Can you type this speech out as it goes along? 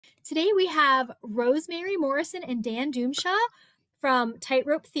Today we have Rosemary Morrison and Dan Dumsha from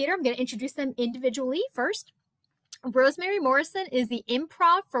Tightrope Theatre. I'm going to introduce them individually first. Rosemary Morrison is the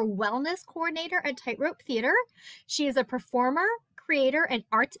Improv for Wellness Coordinator at Tightrope Theatre. She is a performer, creator, and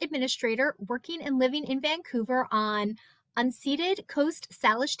arts administrator working and living in Vancouver on unceded Coast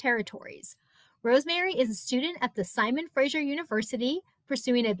Salish territories. Rosemary is a student at the Simon Fraser University,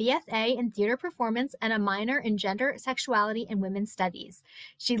 pursuing a BFA in theater performance and a minor in gender, sexuality, and women's studies.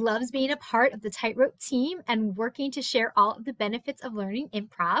 She loves being a part of the Tightrope team and working to share all of the benefits of learning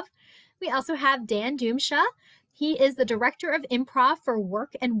improv. We also have Dan Dumsha. He is the Director of Improv for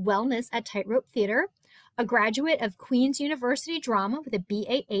Work and Wellness at Tightrope Theatre, a graduate of Queen's University Drama with a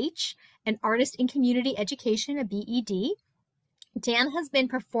BAH, an artist in community education, a BEd. Dan has been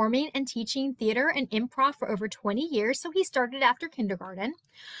performing and teaching theater and improv for over 20 years, so he started after kindergarten.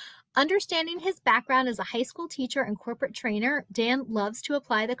 Understanding his background as a high school teacher and corporate trainer, Dan loves to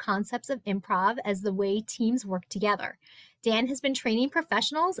apply the concepts of improv as the way teams work together. Dan has been training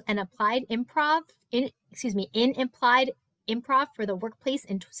professionals and applied improv in applied improv for the workplace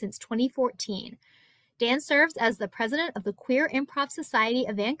since 2014. Dan serves as the president of the Queer Improv Society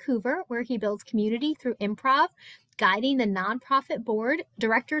of Vancouver, where he builds community through improv, guiding the nonprofit board,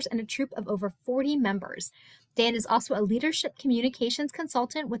 directors, and a troupe of over 40 members. Dan is also a leadership communications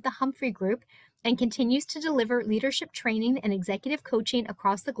consultant with the Humphrey Group and continues to deliver leadership training and executive coaching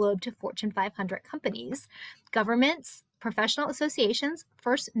across the globe to Fortune 500 companies, governments, professional associations,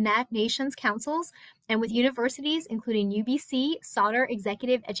 First Nations councils, and with universities including UBC, Sauder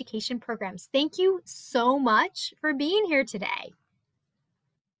Executive Education Programs. Thank you so much for being here today.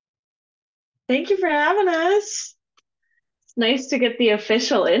 Thank you for having us. It's nice to get the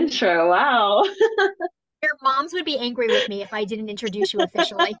official intro. Wow. Your moms would be angry with me if I didn't introduce you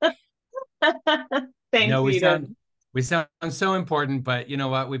officially. Thanks, No, we Eden. sound so important, but you know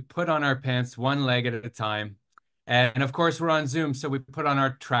what? We put on our pants one leg at a time. And of course, we're on Zoom, so we put on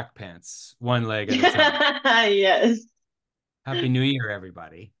our track pants one leg at a time. Yes. Happy New Year,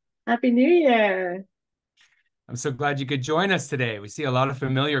 everybody. Happy New Year. I'm so glad you could join us today. We see a lot of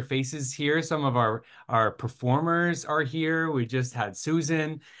familiar faces here. Some of our performers are here. We just had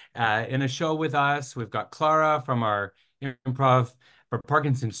Susan in a show with us. We've got Clara from our Improv for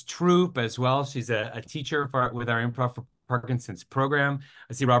Parkinson's troupe as well. She's a teacher with our Improv for Parkinson's program.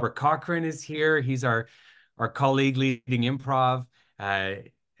 I see Robert Cochran is here. He's our colleague leading improv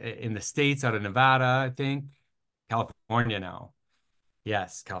in the States, out of Nevada, I think. California now.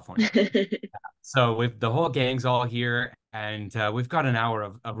 Yes, California. So the whole gang's all here, and we've got an hour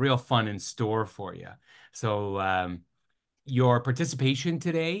of real fun in store for you. So your participation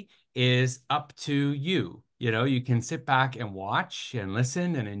today is up to you. You know, you can sit back and watch and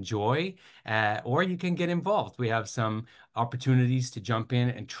listen and enjoy, or you can get involved. We have some opportunities to jump in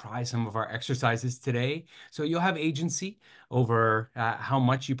and try some of our exercises today. So you'll have agency over how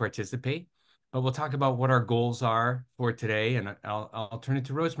much you participate. But we'll talk about what our goals are for today, and I'll turn it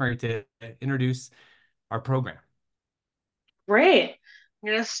to Rosemary to introduce our program. Great. I'm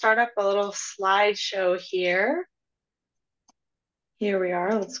going to start up a little slideshow here. Here we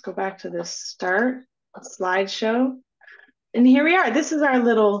are. Let's go back to this start slideshow. And here we are. This is our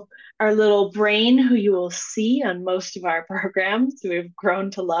little brain who you will see on most of our programs who we've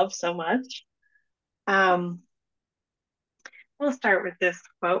grown to love so much. We'll start with this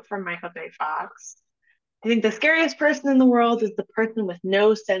quote from Michael J. Fox. I think the scariest person in the world is the person with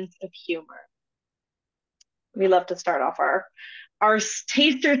no sense of humor. We love to start off our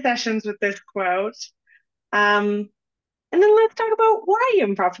taster sessions with this quote. And then let's talk about why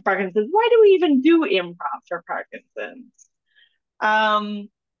improv for Parkinson's. Why do we even do improv for Parkinson's?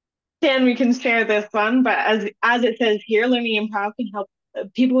 Dan, we can share this one, but as it says here, learning improv can help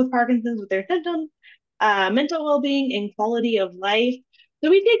people with Parkinson's with their symptoms, mental well-being, and quality of life. So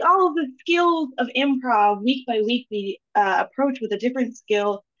we take all of the skills of improv week by week. We approach with a different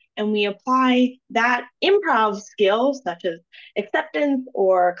skill, and we apply that improv skill, such as acceptance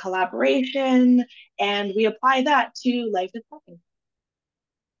or collaboration, and we apply that to life with Parkinson's.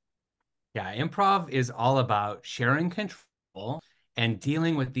 Yeah, improv is all about sharing control and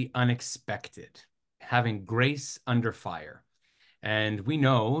dealing with the unexpected, having grace under fire. And we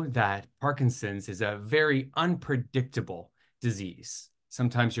know that Parkinson's is a very unpredictable disease.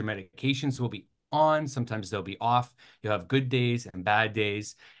 Sometimes your medications will be on, sometimes they'll be off. You'll have good days and bad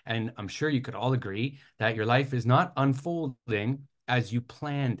days. And I'm sure you could all agree that your life is not unfolding as you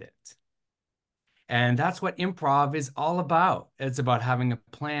planned it. And that's what improv is all about. It's about having a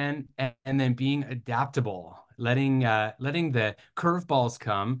plan and then being adaptable, letting the curveballs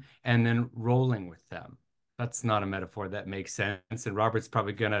come and then rolling with them. That's not a metaphor that makes sense. And Robert's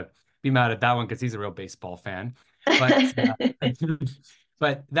probably gonna be mad at that one because he's a real baseball fan. But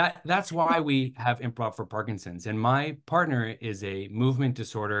but that's why we have improv for Parkinson's. And my partner is a movement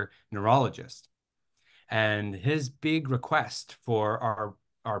disorder neurologist. And his big request for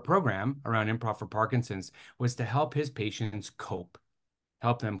our program around improv for Parkinson's was to help his patients cope,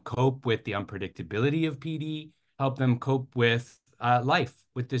 help them cope with the unpredictability of PD, help them cope with life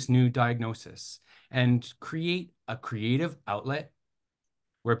with this new diagnosis, and create a creative outlet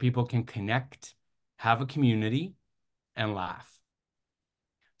where people can connect, have a community, and laugh.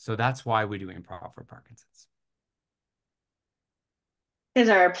 So that's why we do improv for Parkinson's. Is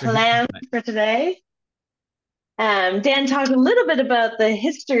our plan for today. Dan talked a little bit about the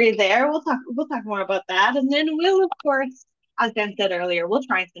history there. We'll talk more about that, and then we'll, of course, as Dan said earlier, we'll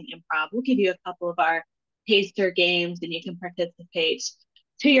try some improv. We'll give you a couple of our taster games, and you can participate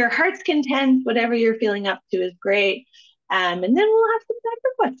to your heart's content. Whatever you're feeling up to is great. And then we'll have some time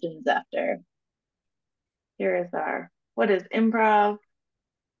for questions after. Here is what is improv?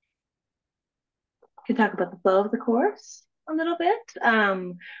 We can talk about the flow of the course a little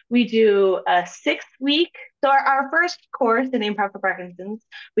bit. We do a 6-week, so our first course in Improv for Parkinson's,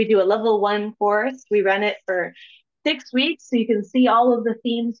 we do a level 1 course. We run it for 6 weeks, so you can see all of the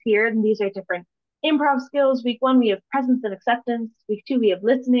themes here, and these are different improv skills. Week 1, we have presence and acceptance. Week 2, we have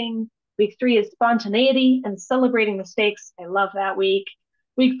listening. Week 3 is spontaneity and celebrating mistakes. I love that week.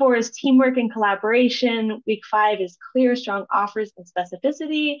 Week 4 is teamwork and collaboration. Week 5 is clear, strong offers and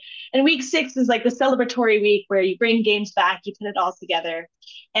specificity. And week 6 is like the celebratory week where you bring games back, you put it all together.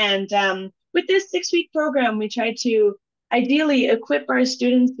 And with this 6-week program, we try to ideally equip our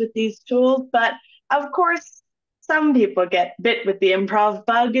students with these tools. But of course, some people get bit with the improv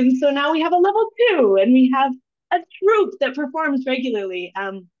bug. And so now we have a level 2 and we have a troupe that performs regularly.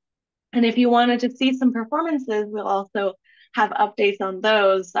 And if you wanted to see some performances, we'll also have updates on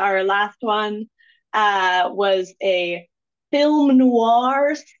those. Our last one was a film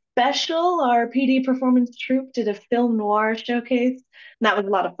noir special. Our PD performance troupe did a film noir showcase, and that was a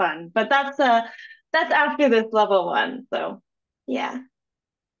lot of fun. But that's after this level 1. So yeah.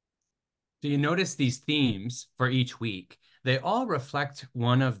 So you notice these themes for each week. They all reflect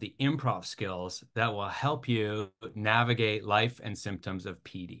one of the improv skills that will help you navigate life and symptoms of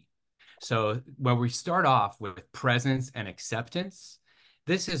PD. So when we start off with presence and acceptance,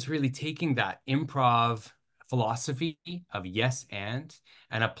 this is really taking that improv philosophy of yes and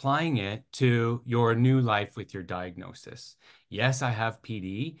applying it to your new life with your diagnosis. Yes, I have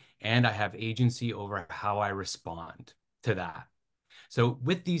PD and I have agency over how I respond to that. So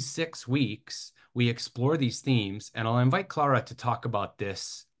with these 6 weeks, we explore these themes, and I'll invite Clara to talk about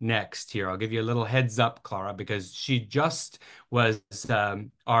this next here. I'll give you a little heads up, Clara, because she just was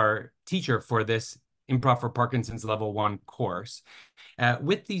our teacher for this Improv for Parkinson's Level 1 course.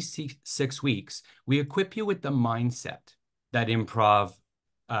 With these 6 weeks, we equip you with the mindset that improv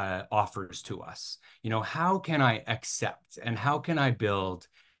offers to us. You know, how can I accept and how can I build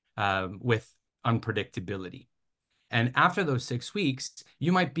with unpredictability? And after those 6 weeks,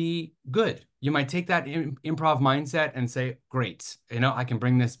 you might be good. You might take that improv mindset and say, great, you know, I can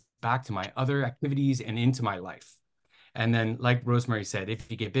bring this back to my other activities and into my life. And then, like Rosemary said, if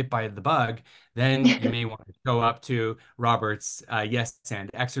you get bit by the bug, then you may want to show up to Robert's Yes and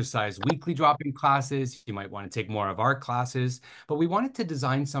Exercise weekly drop-in classes. You might want to take more of our classes. But we wanted to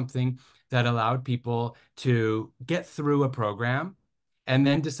design something that allowed people to get through a program and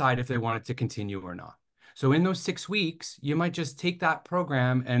then decide if they wanted to continue or not. So in those 6 weeks, you might just take that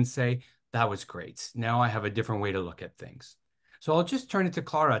program and say, that was great. Now I have a different way to look at things. So I'll just turn it to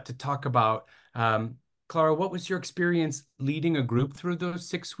Clara to talk about, Clara, what was your experience leading a group through those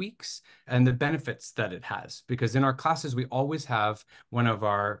 6 weeks and the benefits that it has? Because in our classes, we always have one of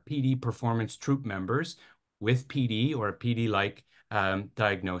our PD performance troupe members with PD or a PD-like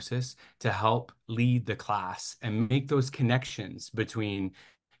diagnosis to help lead the class and make those connections between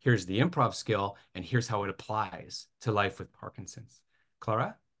here's the improv skill, and here's how it applies to life with Parkinson's.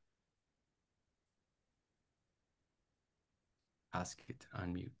 Clara? Ask it to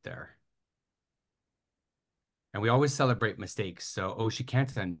unmute there. And we always celebrate mistakes, so, oh, she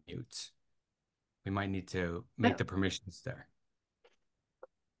can't unmute. We might need to make the permissions there.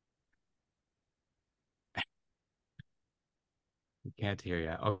 We can't hear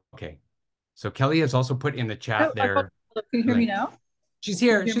you. Oh, okay. So Kelly has also put in the chat there. Can you hear me now? She's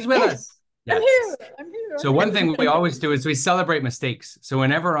here. She's with us. Yes. I'm here. So one thing we always do is we celebrate mistakes. So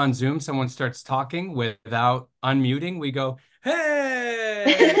whenever on Zoom someone starts talking without unmuting, we go,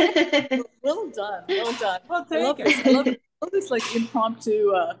 hey! Well done. Well done. Well, I love this. I love this like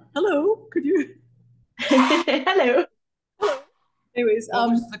impromptu, hello, could you? Hello. Anyways,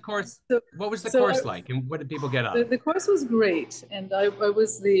 What was the course? so What was the so course like, and what did people get out the, of it? the course was great, and I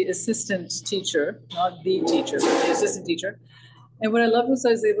was the assistant teacher, not the teacher, but the assistant teacher. And what I loved was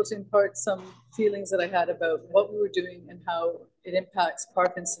I was able to impart some feelings that I had about what we were doing and how it impacts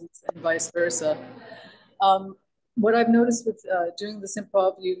Parkinson's and vice versa. What I've noticed with doing this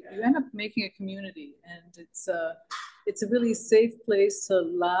improv, you end up making a community, and it's a really safe place to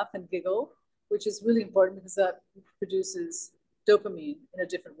laugh and giggle, which is really important because that produces dopamine in a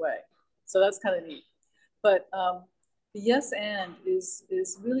different way. So that's kind of neat. But the yes and is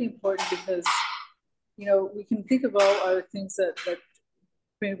really important because we can think of all our things that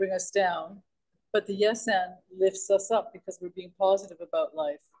bring us down, but the yes and lifts us up because we're being positive about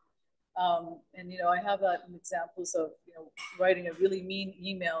life. And I have that in examples of writing a really mean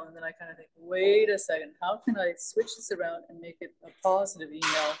email, and then I kind of think, wait a second, how can I switch this around and make it a positive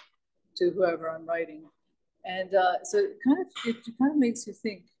email to whoever I'm writing? And so it kind of makes you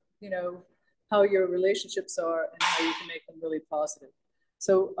think, how your relationships are and how you can make them really positive.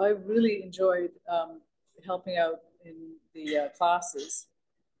 So I really enjoyed helping out in the classes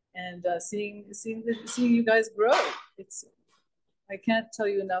and seeing you guys grow. I can't tell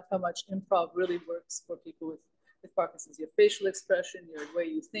you enough how much improv really works for people with Parkinson's. Your facial expression, your way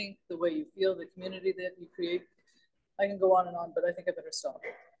you think, the way you feel, the community that you create. I can go on, but I think I better stop.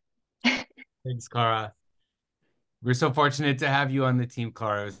 Thanks, Clara. We're so fortunate to have you on the team,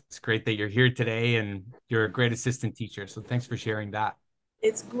 Clara. It's great that you're here today, and you're a great assistant teacher. So thanks for sharing that.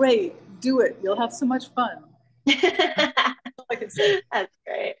 It's great. Do it. You'll have so much fun. That's all I can say. That's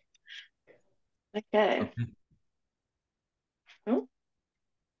great. Okay. Okay. Oh,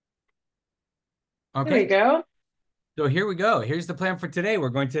 there we Okay. go. So here we go. Here's the plan for today. We're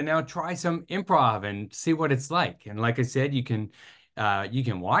going to now try some improv and see what it's like. And like I said, you can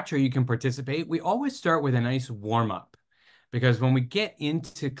watch or you can participate. We always start with a nice warm up because when we get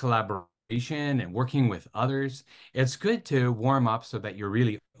into collaboration and working with others, it's good to warm up so that you're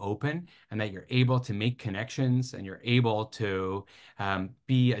really open and that you're able to make connections and you're able to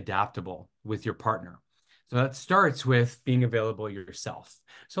be adaptable with your partner. So that starts with being available yourself.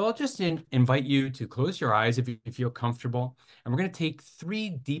 So I'll just invite you to close your eyes if you feel comfortable. And we're going to take 3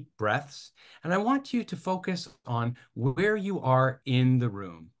 deep breaths. And I want you to focus on where you are in the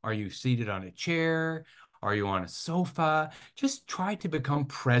room. Are you seated on a chair? Are you on a sofa? Just try to become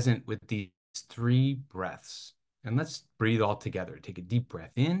present with these 3 breaths. And let's breathe all together. Take a deep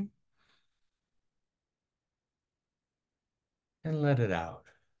breath in and let it out.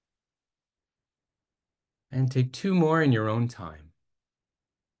 And take 2 more in your own time.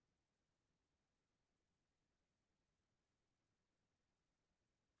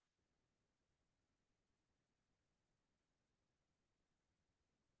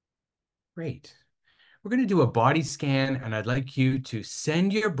 Great. We're going to do a body scan, and I'd like you to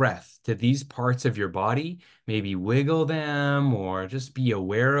send your breath to these parts of your body, maybe wiggle them or just be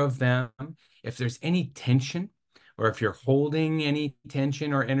aware of them. If there's any tension, or if you're holding any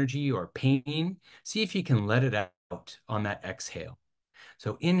tension or energy or pain, see if you can let it out on that exhale.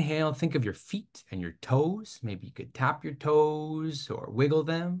 So inhale, think of your feet and your toes. Maybe you could tap your toes or wiggle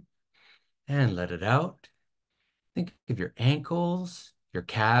them and let it out. Think of your ankles, your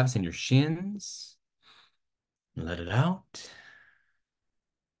calves, and your shins. Let it out.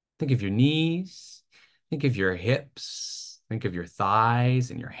 Think of your knees. Think of your hips. Think of your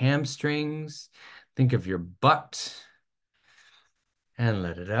thighs and your hamstrings. Think of your butt. And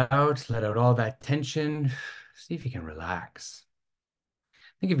let it out. Let out all that tension. See if you can relax.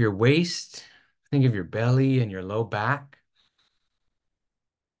 Think of your waist. Think of your belly and your low back.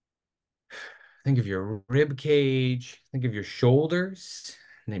 Think of your rib cage. Think of your shoulders.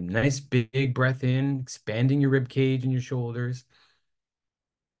 And a nice big breath in, expanding your rib cage and your shoulders.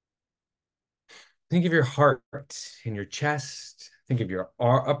 Think of your heart and your chest. Think of your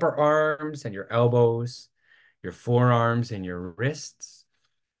upper arms and your elbows, your forearms and your wrists.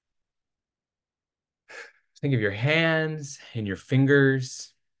 Think of your hands and your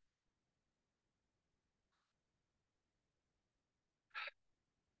fingers.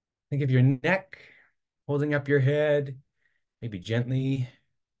 Think of your neck, holding up your head. Maybe gently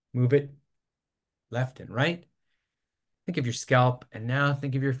move it left and right. Think of your scalp, and now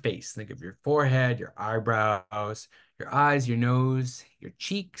think of your face. Think of your forehead, your eyebrows, your eyes, your nose, your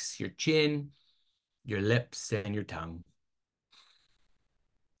cheeks, your chin, your lips, and your tongue.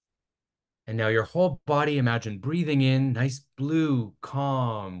 And now your whole body, imagine breathing in nice blue,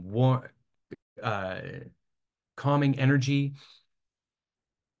 calm, warm, uh, calming energy.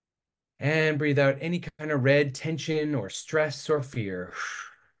 And breathe out any kind of red tension or stress or fear.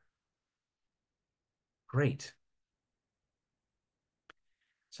 Great.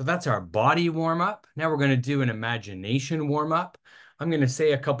 So that's our body warm-up. Now we're going to do an imagination warm-up. I'm going to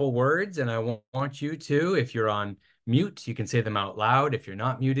say a couple words, and I want you to, if you're on mute, you can say them out loud. If you're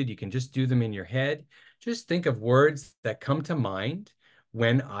not muted, you can just do them in your head. Just think of words that come to mind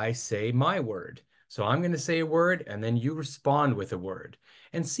when I say my word. So I'm going to say a word, and then you respond with a word.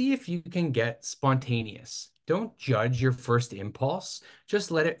 And see if you can get spontaneous. Don't judge your first impulse.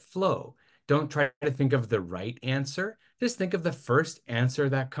 Just let it flow. Don't try to think of the right answer. Just think of the first answer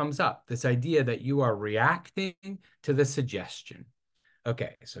that comes up. This idea that you are reacting to the suggestion.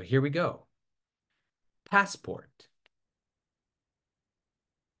 Okay, so here we go. Passport.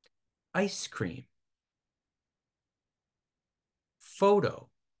 Ice cream. Photo.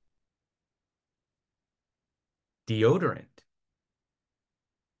 Deodorant.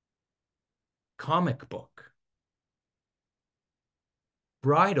 Comic book.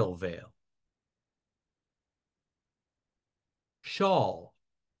 Bridal veil. Shawl.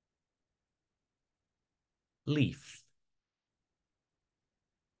 Leaf.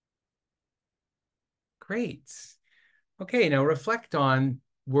 Great. Okay, now reflect on,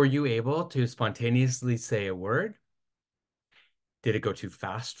 were you able to spontaneously say a word? Did it go too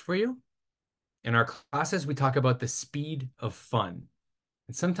fast for you? In our classes, we talk about the speed of fun.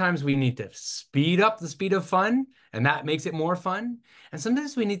 And sometimes we need to speed up the speed of fun, and that makes it more fun. And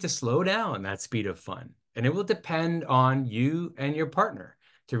sometimes we need to slow down that speed of fun. And it will depend on you and your partner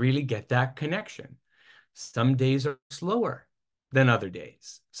to really get that connection. Some days are slower than other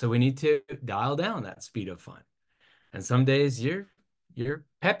days. So we need to dial down that speed of fun. And some days you're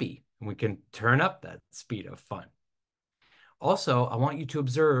peppy, and we can turn up that speed of fun. Also, I want you to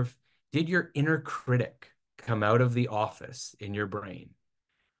observe, did your inner critic come out of the office in your brain?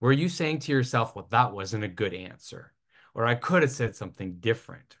 Were you saying to yourself, well, that wasn't a good answer, or I could have said something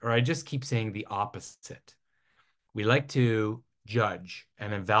different, or I just keep saying the opposite? We like to judge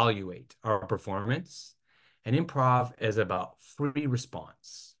and evaluate our performance, and improv is about free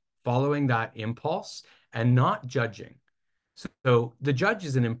response, following that impulse and not judging. So the judge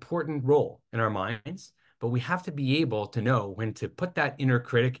is an important role in our minds, but we have to be able to know when to put that inner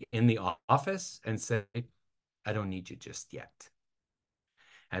critic in the office and say, I don't need you just yet.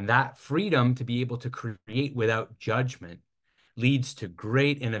 And that freedom to be able to create without judgment leads to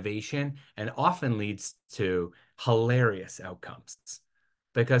great innovation and often leads to hilarious outcomes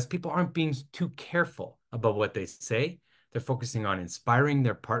because people aren't being too careful about what they say. They're focusing on inspiring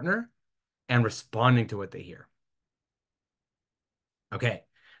their partner and responding to what they hear. Okay,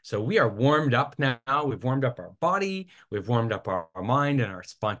 so we are warmed up now. We've warmed up our body, we've warmed up our mind and our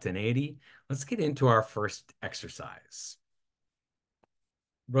spontaneity. Let's get into our first exercise.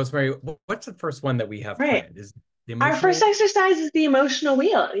 Rosemary, what's the first one that we have Right. planned? Is the Our emotional? first exercise is the emotional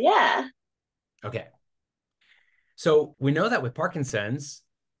wheel. Yeah. Okay. So we know that with Parkinson's,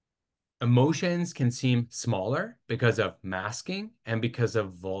 emotions can seem smaller because of masking and because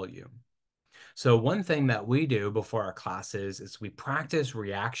of volume. So one thing that we do before our classes is we practice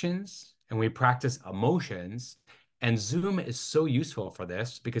reactions and we practice emotions. And Zoom is so useful for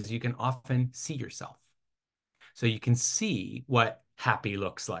this because you can often see yourself. So you can see what happy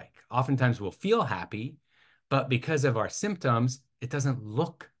looks like. Oftentimes we'll feel happy, but because of our symptoms, it doesn't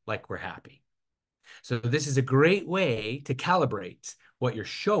look like we're happy. So this is a great way to calibrate what you're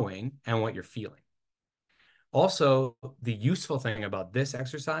showing and what you're feeling. Also, the useful thing about this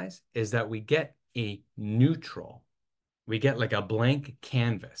exercise is that we get a neutral. We get like a blank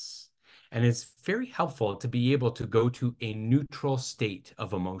canvas. And it's very helpful to be able to go to a neutral state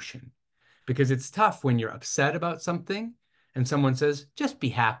of emotion because it's tough when you're upset about something and someone says, just be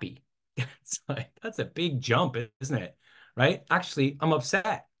happy. It's like, that's a big jump, isn't it? Right? Actually, I'm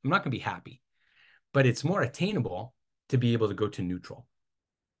upset. I'm not going to be happy. But it's more attainable to be able to go to neutral,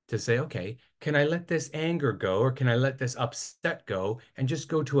 to say, okay, can I let this anger go or can I let this upset go and just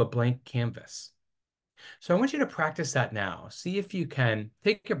go to a blank canvas? So I want you to practice that now. See if you can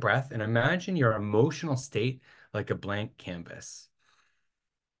take a breath and imagine your emotional state like a blank canvas.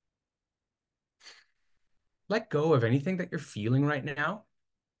 Let go of anything that you're feeling right now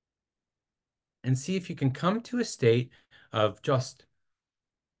and see if you can come to a state of just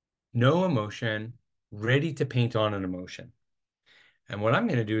no emotion, ready to paint on an emotion. And what I'm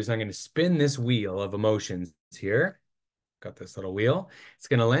going to do is I'm going to spin this wheel of emotions here. Got this little wheel. It's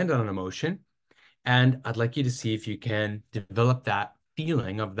going to land on an emotion. And I'd like you to see if you can develop that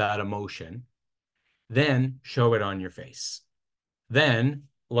feeling of that emotion. Then show it on your face. Then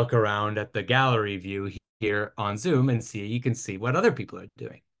look around at the gallery view here on Zoom and see, you can see what other people are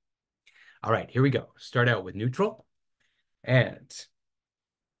doing. All right, here we go. Start out with neutral and,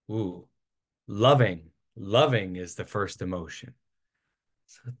 ooh, loving. Loving is the first emotion.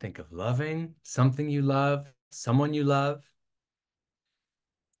 So think of loving, something you love, someone you love.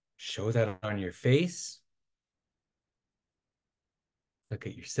 Show that on your face. Look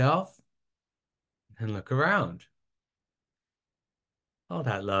at yourself and look around. All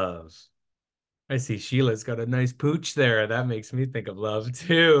that love. I see Sheila's got a nice pooch there. That makes me think of love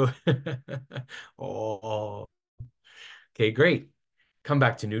too. Oh, okay, great. Come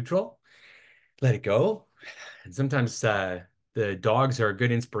back to neutral. Let it go. And sometimes the dogs are a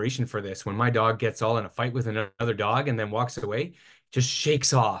good inspiration for this. When my dog gets all in a fight with another dog and then walks away, just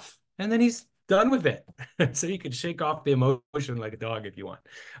shakes off. And then he's done with it. So you can shake off the emotion like a dog if you want.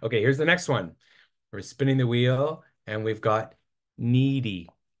 Okay, here's the next one. We're spinning the wheel and we've got needy.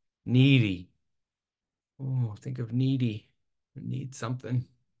 Needy. Oh, think of needy. Need something.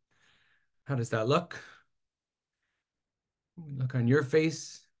 How does that look? Look on your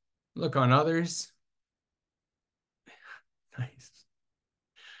face. Look on others. Nice.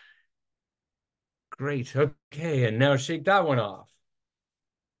 Great. Okay, and now shake that one off.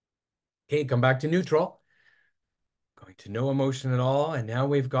 Okay, come back to neutral. Going to no emotion at all. And now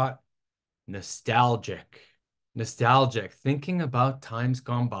we've got nostalgic. Nostalgic, thinking about times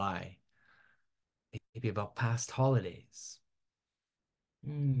gone by. Maybe about past holidays.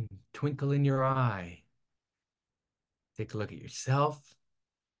 Twinkle in your eye. Take a look at yourself.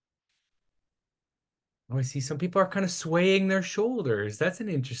 Oh, I see some people are kind of swaying their shoulders. That's an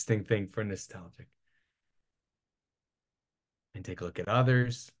interesting thing for nostalgic. And take a look at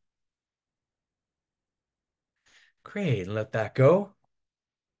others. Great, let that go.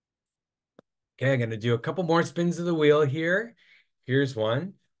 Okay, I'm going to do a couple more spins of the wheel here. Here's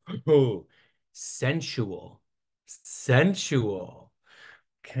one. Oh, sensual. Sensual.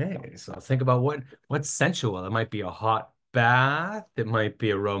 Okay, so think about what's sensual. It might be a hot bath. It might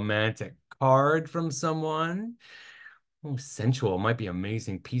be a romantic card from someone. Oh, sensual. It might be an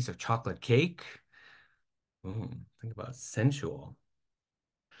amazing piece of chocolate cake. Think about sensual.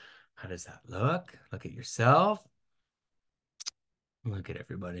 How does that look? Look at yourself. Look at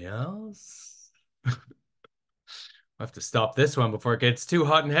everybody else. I have to stop this one before it gets too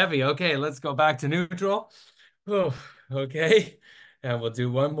hot and heavy. Okay, let's go back to neutral. Oh, okay. And we'll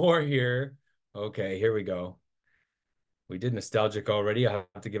do one more here. Okay, here we go. We did nostalgic already. I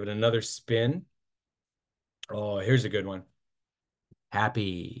have to give it another spin. Oh, here's a good one.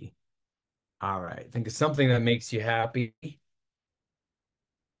 Happy. All right. Think of something that makes you happy.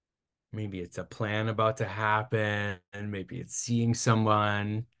 Maybe it's a plan about to happen, and maybe it's seeing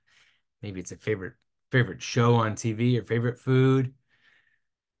someone. Maybe it's a favorite show on TV or favorite food.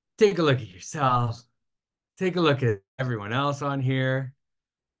 Take a look at yourself. Take a look at everyone else on here.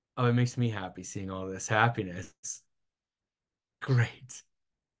 Oh, it makes me happy seeing all this happiness. Great.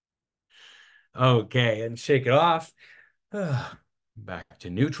 Okay, and shake it off. Back to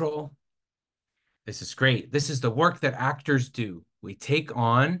neutral. This is great. This is the work that actors do. We take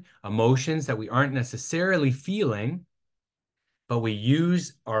on emotions that we aren't necessarily feeling, but we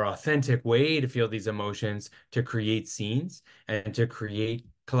use our authentic way to feel these emotions to create scenes and to create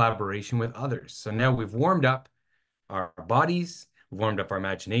collaboration with others. So now we've warmed up our bodies, we've warmed up our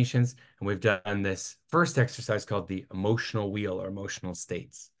imaginations, and we've done this first exercise called the emotional wheel or emotional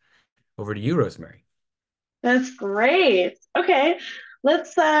states. Over to you, Rosemary. That's great. Okay,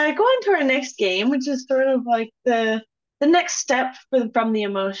 let's go on to our next game, which is sort of like the next step from the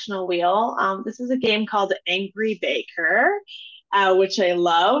emotional wheel. This is a game called Angry Baker, which I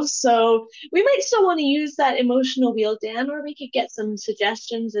love. So we might still want to use that emotional wheel, Dan, or we could get some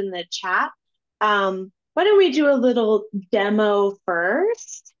suggestions in the chat. Why don't we do a little demo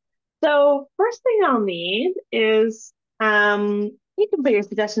first? So first thing I'll need is you can put your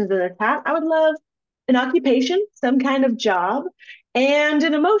suggestions in the chat. I would love an occupation, some kind of job, and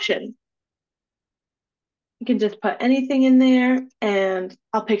an emotion. You can just put anything in there, and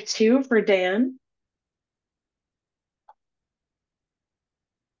I'll pick two for Dan.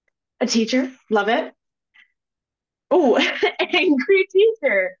 A teacher, love it. Oh, angry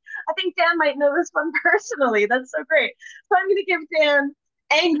teacher. I think Dan might know this one personally. That's so great. So I'm going to give Dan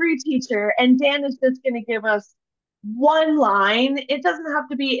angry teacher, and Dan is just going to give us one line. It doesn't have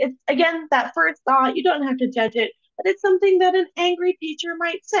to be, it's again, that first thought, you don't have to judge it, but it's something that an angry teacher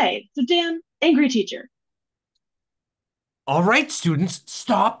might say. So Dan, angry teacher. All right, students,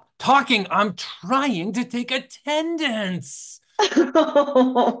 stop talking. I'm trying to take attendance.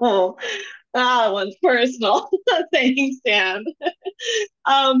 That one's personal. Thanks, Dan.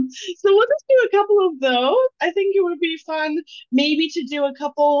 So we'll just do a couple of those. I think it would be fun maybe to do a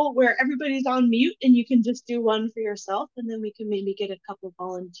couple where everybody's on mute and you can just do one for yourself, and then we can maybe get a couple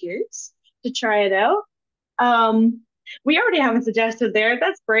volunteers to try it out. We already have a suggested there.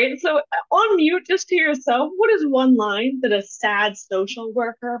 That's great. So on mute, just to yourself, what is one line that a sad social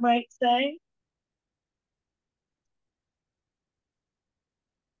worker might say?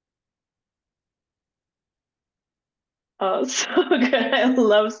 Oh, so good. I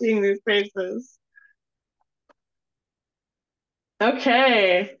love seeing these faces.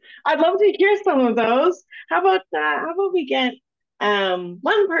 Okay. I'd love to hear some of those. How about we get one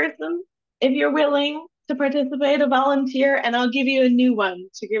person, if you're willing to participate, a volunteer, and I'll give you a new one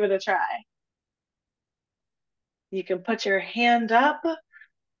to give it a try. You can put your hand up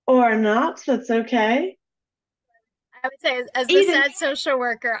or not, that's okay. I would say, as the Eden. sad social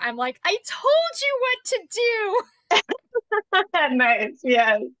worker, I'm like, I told you what to do. Nice,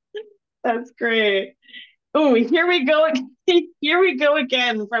 yes. That's great. Oh, here we go. Here we go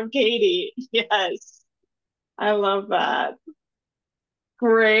again from Katie. Yes. I love that.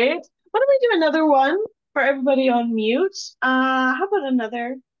 Great. Why don't we do another one for everybody on mute? How about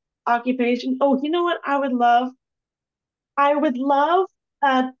another occupation? Oh, you know what I would love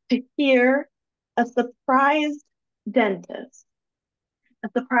to hear a surprise dentist. A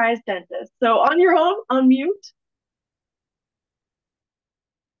surprise dentist. So on your own, on mute.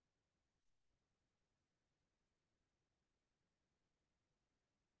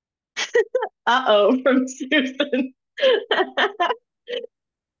 Uh-oh, from Susan.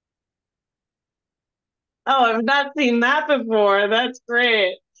 Oh, I've not seen that before. That's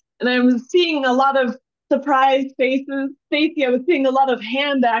great. And I'm seeing a lot of surprised faces. Stacey, I was seeing a lot of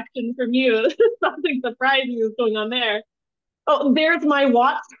hand action from you. Something surprising is going on there. Oh, there's my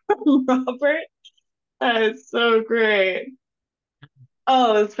watch from Robert. That is so great.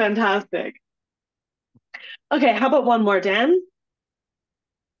 Oh, it's fantastic. Okay, how about one more, Dan?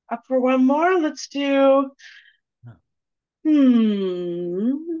 Up for one more? Let's do.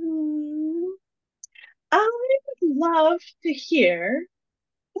 Hmm. I would love to hear.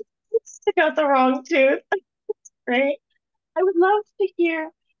 Stick out the wrong tooth. Right? I would love to hear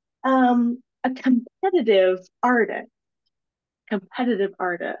a competitive artist. Competitive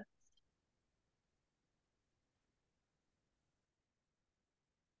artist.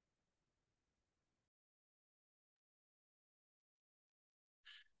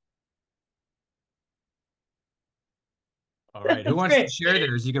 All right. Who That's wants to great. share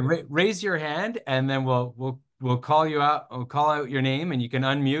theirs? You can raise your hand, and then we'll call you out. We'll call out your name, and you can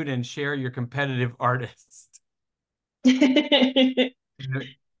unmute and share your competitive artist. On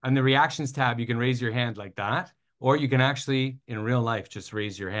the reactions tab, you can raise your hand like that, or you can actually, in real life, just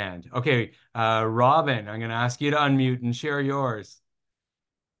raise your hand. Okay, Robin, I'm going to ask you to unmute and share yours.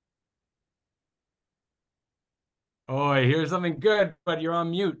 Oh, I hear something good, but you're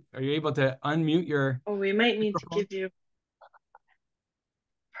on mute. Are you able to unmute your Oh, we might need to microphone? give you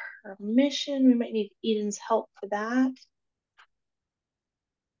permission. We might need Eden's help for that.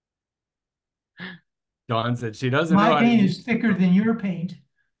 Dawn said she doesn't know My how to paint use is thicker than your paint.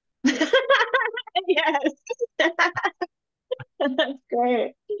 Yes. That's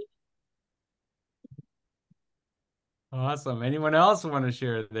great. Awesome. Anyone else want to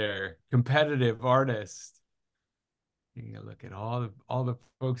share their competitive artist? Taking a look at all the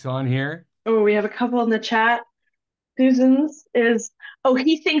folks on here. Oh, we have a couple in the chat. Susan's is, oh,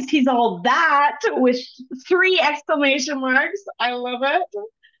 he thinks he's all that with 3 exclamation marks. I love it.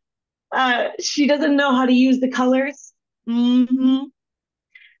 She doesn't know how to use the colors. Mm-hmm.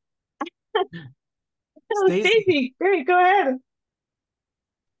 Oh, Stacey, great, go ahead.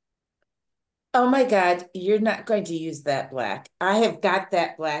 Oh my God, you're not going to use that black. I have got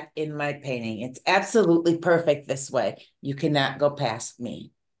that black in my painting. It's absolutely perfect this way. You cannot go past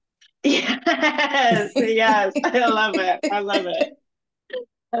me. Yes, yes, I love it. I love it.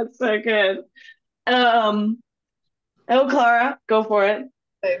 That's so good. Oh, Clara, go for it.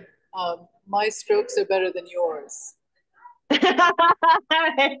 Okay. My strokes are better than yours.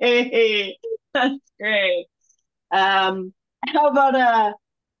 Hey, that's great. How about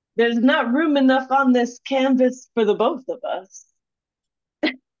there's not room enough on this canvas for the both of us.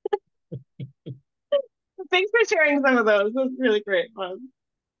 Thanks for sharing some of those. That's really great fun.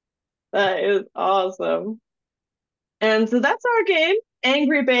 That is awesome. And so that's our game,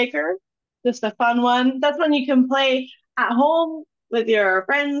 Angry Baker. Just a fun one. That's one you can play at home with your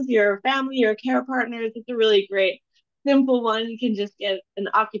friends, your family, your care partners. It's a really great, simple one. You can just get an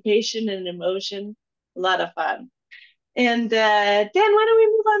occupation and an emotion. A lot of fun. And Dan, why don't we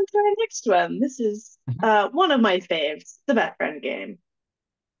move on to our next one? This is one of my faves, the Best Friend game.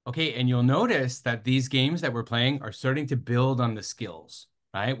 Okay, and you'll notice that these games that we're playing are starting to build on the skills.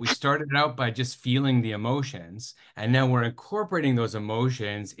 right? We started out by just feeling the emotions, and now we're incorporating those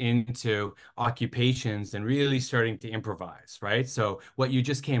emotions into occupations and really starting to improvise, right? So what you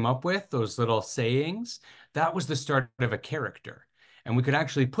just came up with, those little sayings, that was the start of a character. And we could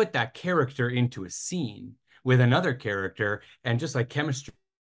actually put that character into a scene with another character, and just like chemistry,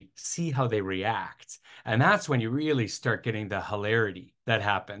 see how they react. And that's when you really start getting the hilarity that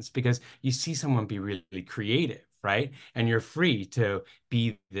happens, because you see someone be really creative, right? And you're free to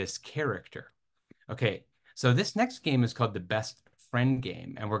be this character. Okay, so this next game is called the Best Friend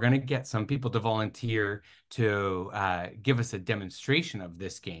Game, and we're going to get some people to volunteer to give us a demonstration of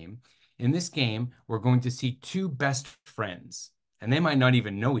this game. In this game, we're going to see two best friends, and they might not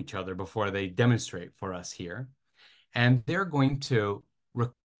even know each other before they demonstrate for us here. And they're going to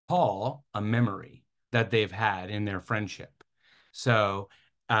recall a memory that they've had in their friendship. So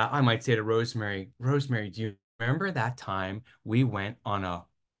I might say to Rosemary, Rosemary, do you remember that time we went on a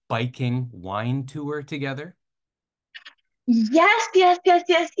biking wine tour together? Yes, yes, yes,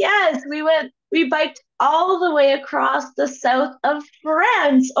 yes, yes. We biked all the way across the south of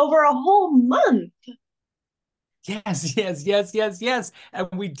France over a whole month. Yes, yes, yes, yes, yes. And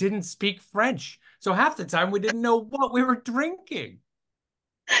we didn't speak French. So half the time we didn't know what we were drinking.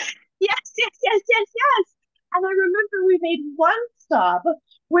 Yes, yes, yes, yes, yes. And I remember we made one stop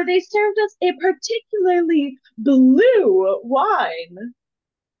where they served us a particularly blue wine.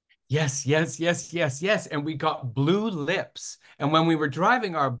 Yes, yes, yes, yes, yes. And we got blue lips. And when we were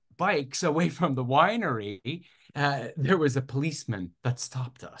driving our bikes away from the winery, there was a policeman that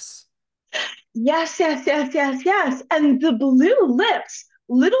stopped us. Yes, yes, yes, yes, yes. And the blue lips,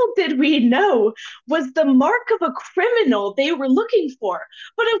 little did we know, was the mark of a criminal they were looking for.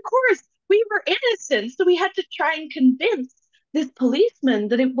 But of course, we were innocent, so we had to try and convince this policeman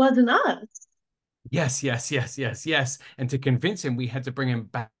that it wasn't us. Yes, yes, yes, yes, yes. And to convince him, we had to bring him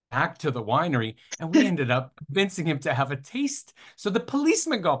back to the winery. And we ended up convincing him to have a taste. So the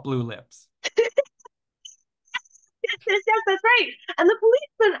policeman got blue lips. Yes, yes, yes, that's right. And the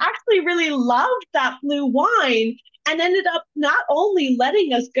policeman actually really loved that blue wine and ended up not only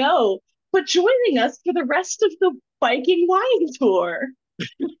letting us go, but joining us for the rest of the biking wine tour.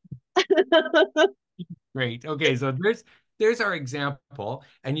 Great. Okay, so there's our example.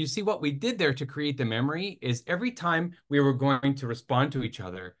 And you see what we did there to create the memory is every time we were going to respond to each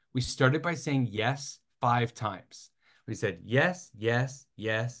other, we started by saying yes 5 times. We said yes, yes,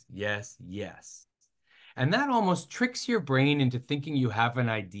 yes, yes, yes. And that almost tricks your brain into thinking you have an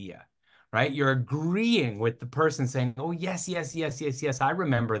idea, right? You're agreeing with the person saying, oh, yes, yes, yes, yes, yes, I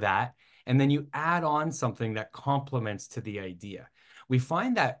remember that. And then you add on something that complements to the idea. We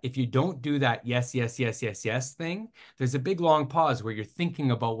find that if you don't do that yes, yes, yes, yes, yes thing, there's a big long pause where you're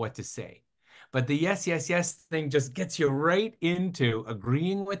thinking about what to say. But the yes, yes, yes thing just gets you right into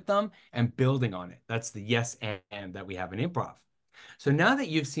agreeing with them and building on it. That's the yes and that we have in improv. So now that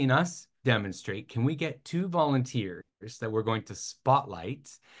you've seen us demonstrate, can we get 2 volunteers that we're going to spotlight,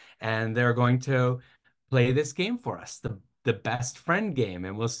 and they're going to play this game for us, the best friend game,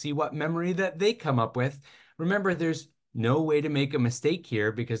 and we'll see what memory that they come up with. Remember, there's no way to make a mistake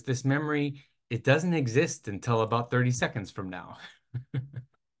here because this memory, it doesn't exist until about 30 seconds from now.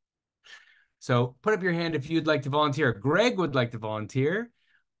 So put up your hand if you'd like to volunteer. Greg would like to volunteer.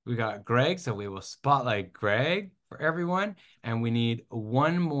 We got Greg, so we will spotlight Greg for everyone. And we need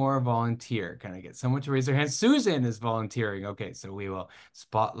one more volunteer. Can I get someone to raise their hand? Susan is volunteering. Okay, so we will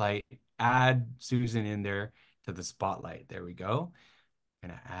spotlight, add Susan in there to the spotlight. There we go.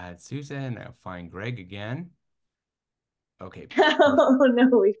 Gonna add Susan. I'll find Greg again. Okay, perfect. Oh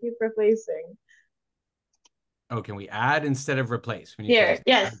no, we keep replacing. Oh, can we add instead of replace? We need to Here, just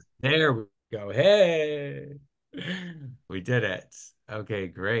yes. add. There we go. Hey, we did it. Okay,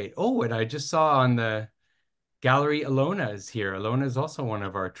 great. Oh, and I just saw on the gallery, Alona is here. Alona is also one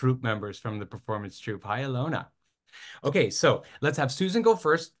of our troupe members from the performance troupe. Hi, Alona. Okay, so let's have Susan go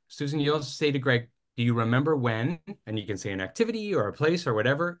first. Susan, you'll say to Greg, do you remember when? And you can say an activity or a place or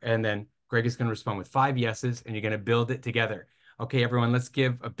whatever. And then Greg is going to respond with 5 yeses, and you're going to build it together. Okay, everyone, let's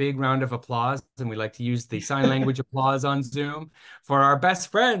give a big round of applause. And we like to use the sign language applause on Zoom for our best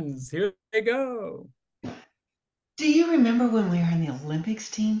friends. Here they go. Do you remember when we were in the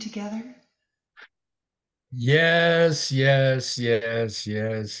Olympics team together? Yes, yes, yes,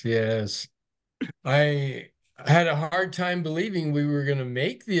 yes, yes. I had a hard time believing we were going to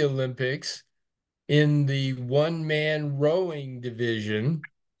make the Olympics in the one-man rowing division,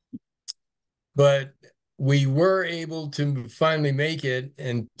 but we were able to finally make it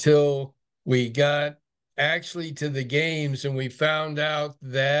until we got actually to the games and we found out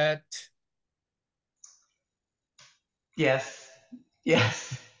that Yes,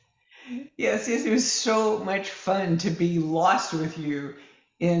 Yes. Yes, yes, it was so much fun to be lost with you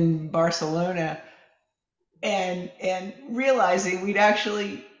in Barcelona and realizing we'd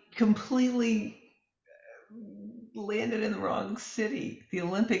actually completely landed in the wrong city. The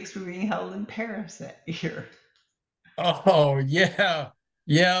Olympics were being held in Paris that year. Oh yeah.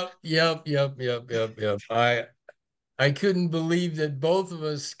 Yep. I couldn't believe that both of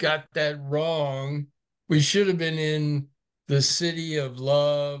us got that wrong. We should have been in the city of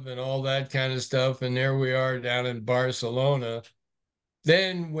love and all that kind of stuff, and there we are down in Barcelona.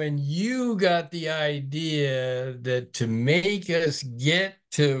 Then when you got the idea that to make us get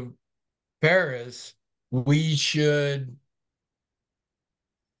to Paris, we should.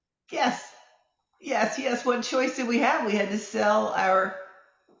 Yes, yes. What choice did we have? We had to sell our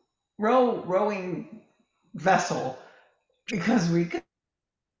rowing vessel because we could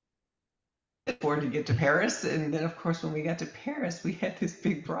afford to get to Paris. And then, of course, when we got to Paris, we had this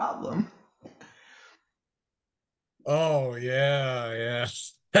big problem. Oh yeah.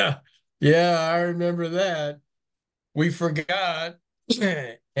 Yeah, I remember that. We forgot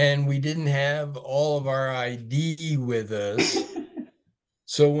and we didn't have all of our ID with us.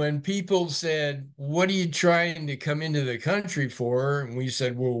 So when people said, "What are you trying to come into the country for?" And we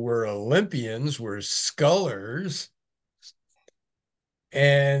said, "Well, we're Olympians, we're scullers."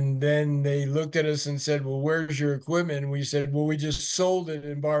 And then they looked at us and said, "Well, where's your equipment?" And we said, "Well, we just sold it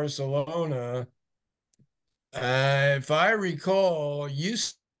in Barcelona." If I recall, you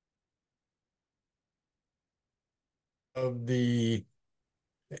of the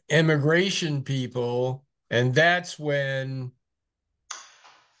immigration people, and that's when.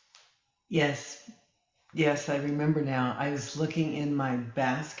 Yes, yes, I remember now. I was looking in my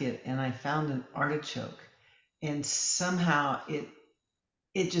basket and I found an artichoke, and somehow it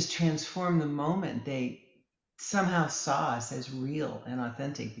just transformed the moment. They somehow saw us as real and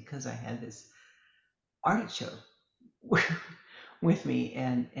authentic because I had this artichoke with me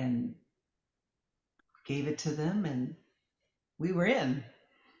and gave it to them, and we were in.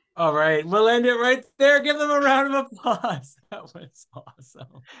 All right, we'll end it right there. Give them a round of applause. That was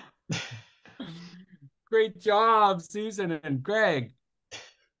awesome. Great job, Susan and Greg.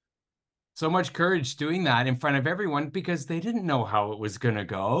 So much courage doing that in front of everyone because they didn't know how it was going to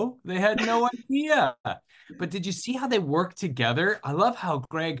go. They had no idea. But did you see how they worked together? I love how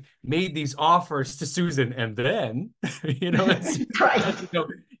Greg made these offers to Susan and then, and Susan Right. had to go,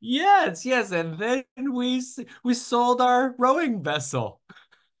 yes, and then we sold our rowing vessel.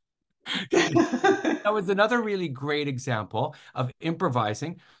 That was another really great example of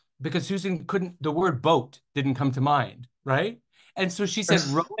improvising because Susan the word boat didn't come to mind, right? And so she said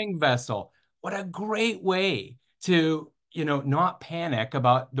rowing vessel. What a great way to, not panic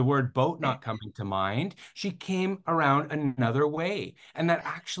about the word boat not coming to mind. She came around another way. And that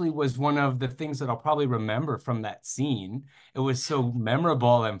actually was one of the things that I'll probably remember from that scene. It was so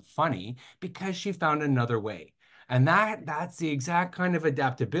memorable and funny because she found another way. And that's the exact kind of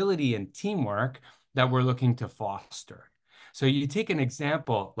adaptability and teamwork that we're looking to foster. So you take an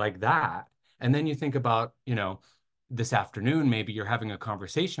example like that, and then you think about, this afternoon, maybe you're having a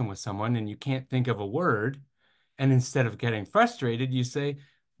conversation with someone and you can't think of a word. And instead of getting frustrated, you say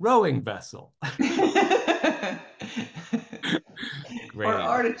rowing vessel. Great. Or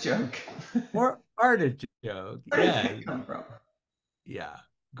artichoke. Or artichoke. Where did Yeah. that come from? Yeah.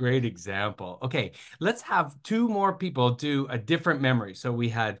 Great example. Okay, let's have two more people do a different memory. So we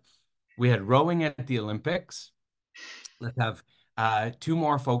had rowing at the Olympics. Let's have two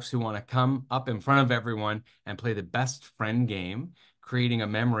more folks who want to come up in front of everyone and play the best friend game, creating a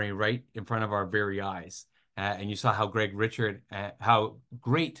memory right in front of our very eyes. And you saw how how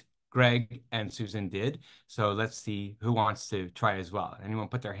great Greg and Susan did. So let's see who wants to try as well. Anyone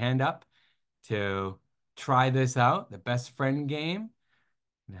put their hand up to try this out, the best friend game?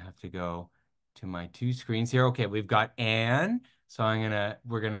 I have to go to my two screens here. Okay, we've got Anne. So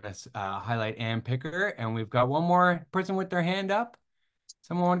we're gonna highlight Anne Picker, and we've got one more person with their hand up.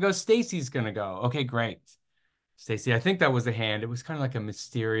 Someone want to go? Stacy's gonna go. Okay, great. Stacy, I think that was a hand. It was kind of like a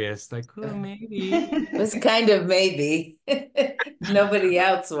mysterious, like, oh, maybe. It was kind of maybe. Nobody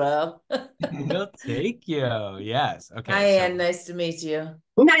else will. We'll take you. Yes. Okay. Hi, Anne. Nice to meet you.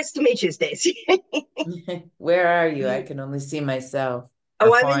 Nice to meet you, Stacy. Where are you? I can only see myself.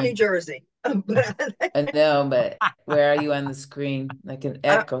 Oh, I'm in New Jersey. I know, but where are you on the screen? Like an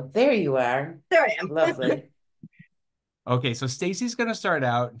echo. There you are. There I am. Lovely. Okay, so Stacy's going to start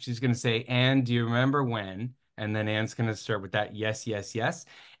out. She's going to say, Anne, do you remember when? And then Anne's going to start with that, yes, yes, yes.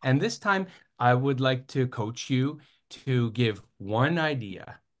 And this time, I would like to coach you to give one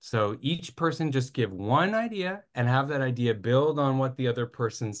idea So each person just give one idea and have that idea build on what the other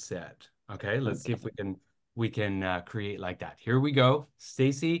person said. Okay, let's see if we can create like that. Here we go.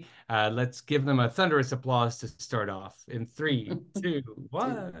 Stacy, let's give them a thunderous applause to start off in 3, 2,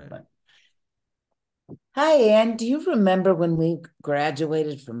 1. Hi, Anne. Do you remember when we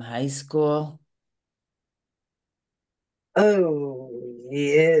graduated from high school? Oh,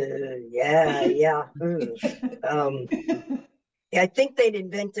 yeah. I think they'd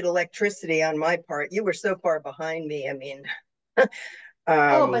invented electricity on my part. You were so far behind me. I mean,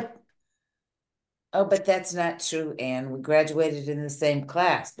 Oh, but that's not true, Anne. We graduated in the same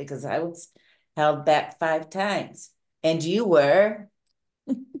class because I was held back 5 times. And you were?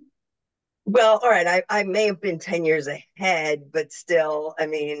 well, all right. I may have been 10 years ahead, but still, I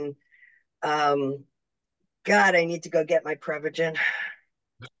mean, God, I need to go get my Prevagen.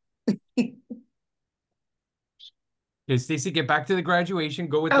 Okay, Stacy, get back to the graduation.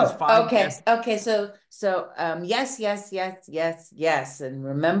 Go with those 5 okay. yes. Okay, so yes. And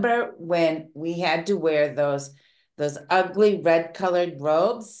remember when we had to wear those ugly red colored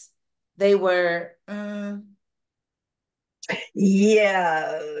robes? They were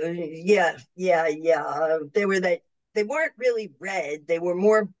Yeah. They weren't really red. They were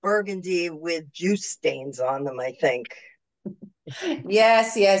more burgundy with juice stains on them, I think.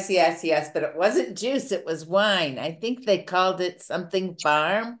 yes, but it wasn't juice, it was wine. I think they called it something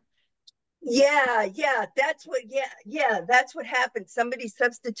farm. Yeah, that's what happened. Somebody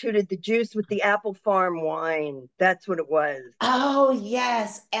substituted the juice with the Apple Farm wine. That's what it was. Oh,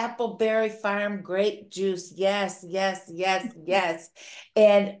 yes, Appleberry Farm grape juice. Yes.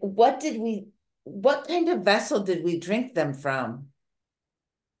 And what kind of vessel did we drink them from?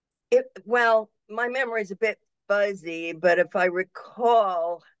 Well, my memory is a bit fuzzy, but if I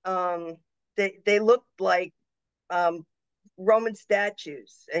recall, they looked like Roman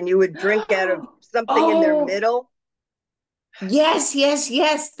statues, and you would drink out of something in their middle. Yes.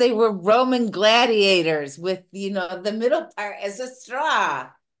 They were Roman gladiators with, the middle part as a straw.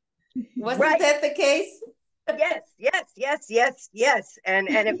 Wasn't that the case? Yes. And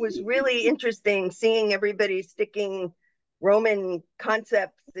it was really interesting seeing everybody sticking Roman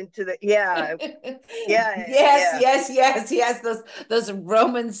concepts into the Yes. Those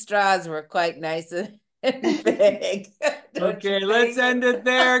Roman straws were quite nice and big. Okay, let's end it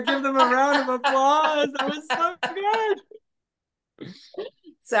there. Give them a round of applause. That was so good.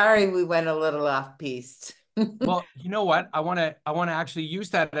 Sorry, we went a little off piste. Well, you know what? I want to actually use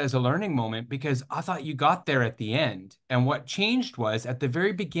that as a learning moment because I thought you got there at the end. And what changed was at the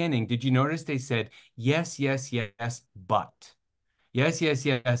very beginning, did you notice they said yes, but. Yes,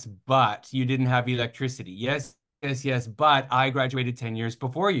 but you didn't have electricity. Yes, but I graduated 10 years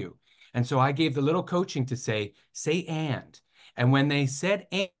before you. And so I gave the little coaching to say and. And when they said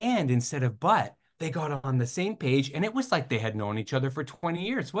and instead of but, they got on the same page. And it was like they had known each other for 20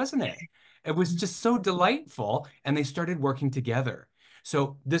 years, wasn't it? It was just so delightful. And they started working together.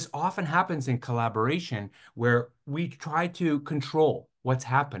 So this often happens in collaboration where we try to control what's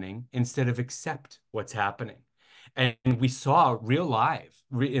happening instead of accept what's happening. And we saw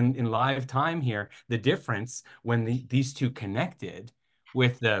in live time here, the difference when these two connected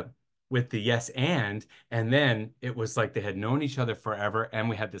with the yes and then it was like they had known each other forever. And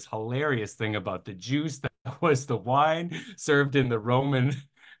we had this hilarious thing about the juice that was the wine served in the Roman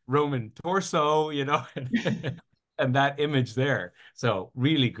torso, and that image there. So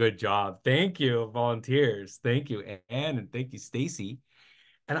really good job. Thank you, volunteers. Thank you, Anne, and thank you, Stacy.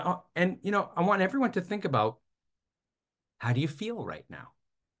 And I want everyone to think about, how do you feel right now?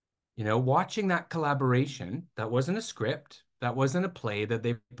 Watching that collaboration, that wasn't a script, that wasn't a play that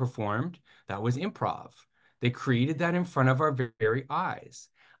they performed, that was improv. They created that in front of our very eyes.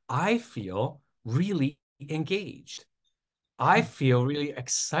 I feel really engaged. I feel really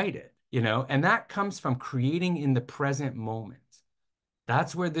excited, and that comes from creating in the present moment.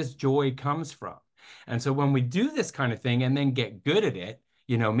 That's where this joy comes from. And so when we do this kind of thing and then get good at it,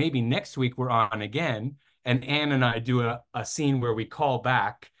 maybe next week we're on again, and Anne and I do a scene where we call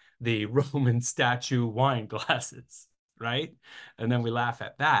back the Roman statue wine glasses, right? And then we laugh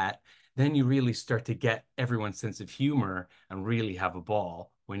at that. Then you really start to get everyone's sense of humor and really have a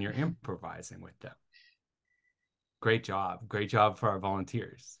ball when you're improvising with them. Great job. Great job for our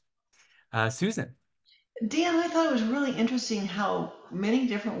volunteers. Susan. Dan, I thought it was really interesting how many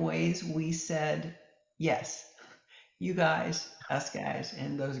different ways we said yes. You guys, us guys,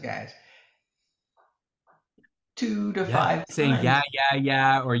 and those guys. 2 to 5 saying times.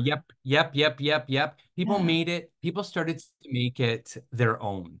 yeah, or yep. People started to make it their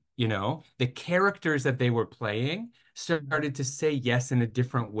own, the characters that they were playing started to say yes in a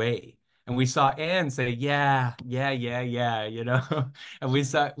different way. And we saw Anne say, yeah, yeah, yeah, yeah, you know, and we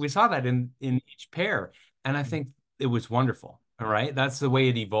saw that in each pair. And I think it was wonderful. All right. That's the way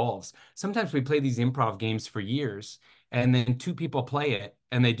it evolves. Sometimes we play these improv games for years, and then two people play it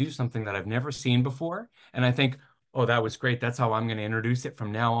and they do something that I've never seen before. And I think, oh, that was great. That's how I'm going to introduce it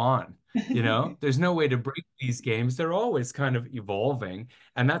from now on. You know, there's no way to break these games. They're always kind of evolving.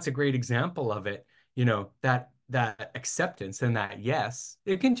 And that's a great example of it. You know, that acceptance and that yes,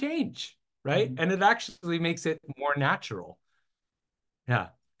 it can change, right? And it actually makes it more natural. Yeah,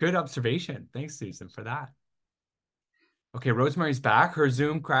 good observation. Thanks, Susan, for that. Okay, Rosemary's back. Her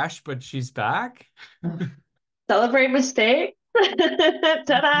Zoom crashed, but she's back. Celebrate mistakes.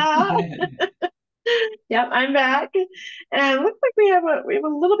 Ta-da! Yep, I'm back. And looks like we have a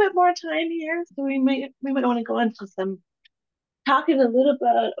little bit more time here, so we might want to go into some talking a little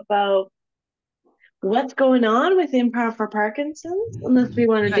bit about what's going on with Improv for Parkinson's, unless we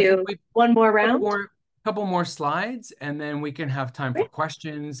want to do one more round. Couple more slides, and then we can have time for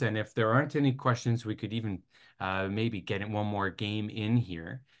questions. And if there aren't any questions, we could even maybe get one more game in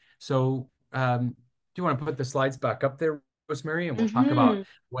here. So do you want to put the slides back up there, Rosemary? And we'll talk about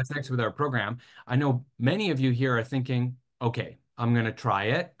what's next with our program. I know many of you here are thinking, okay, I'm going to try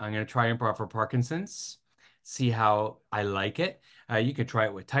it. I'm going to try Improv for Parkinson's, see how I like it. You could try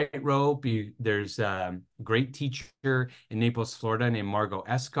it with Tightrope. There's a great teacher in Naples, Florida named Margot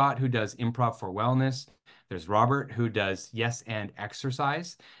Escott who does Improv for Wellness. There's Robert who does Yes and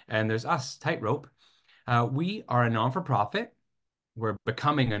Exercise. And there's us, Tightrope. We are a non-for-profit. We're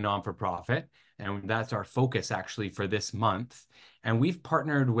becoming a non-for-profit. And that's our focus actually for this month. And we've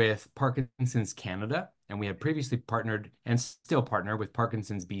partnered with Parkinson's Canada. And we have previously partnered and still partner with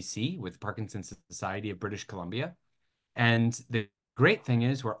Parkinson's BC, with Parkinson's Society of British Columbia. And the great thing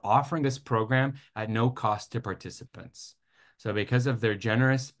is we're offering this program at no cost to participants. So because of their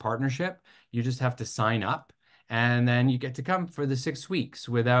generous partnership, you just have to sign up and then you get to come for the 6 weeks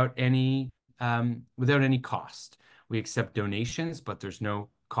without any cost. We accept donations, but there's no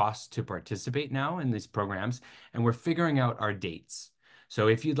cost to participate now in these programs. And we're figuring out our dates. So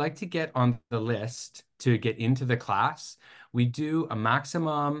if you'd like to get on the list to get into the class, we do a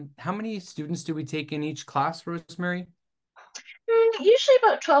maximum. How many students do we take in each class, Rosemary? Usually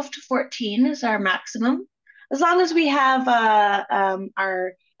about 12 to 14 is our maximum. As long as we have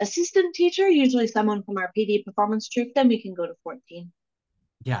our assistant teacher, usually someone from our PD performance troupe, then we can go to 14.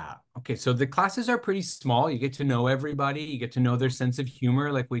 Yeah. Okay. So the classes are pretty small. You get to know everybody. You get to know their sense of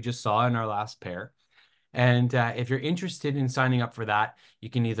humor, like we just saw in our last pair. And if you're interested in signing up for that, you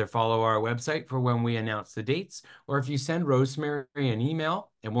can either follow our website for when we announce the dates, or if you send Rosemary an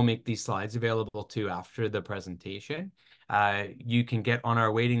email, and we'll make these slides available too after the presentation, you can get on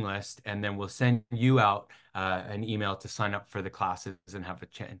our waiting list, and then we'll send you out an email to sign up for the classes and have a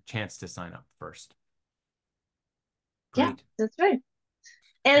chance to sign up first. Great. Yeah, that's right.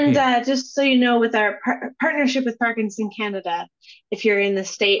 And just so you know, with our partnership with Parkinson Canada, if you're in the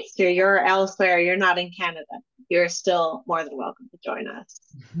States or you're elsewhere, you're not in Canada, you're still more than welcome to join us.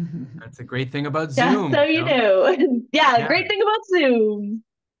 That's a great thing about Zoom. So you know. Yeah, great thing about Zoom.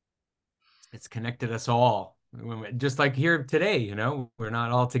 It's connected us all. Just like here today, you know, we're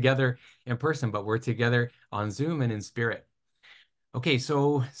not all together in person, but we're together on Zoom and in spirit. Okay,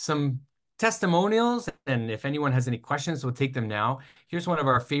 so some testimonials, and if anyone has any questions, we'll take them now. Here's one of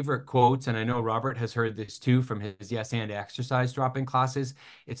our favorite quotes, and I know Robert has heard this too from his Yes and Exercise drop-in classes.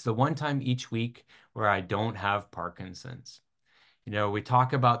 It's the one time each week where I don't have Parkinson's. You know, we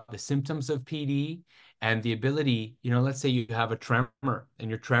talk about the symptoms of PD and the ability, you know, let's say you have a tremor and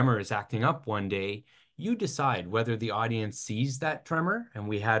your tremor is acting up one day. You decide whether the audience sees that tremor. And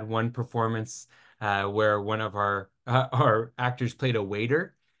we had one performance where one of our actors played a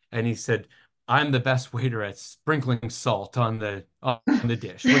waiter, and he said, "I'm the best waiter at sprinkling salt on the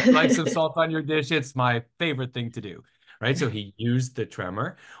dish. Would you like some salt on your dish? It's my favorite thing to do." Right? So he used the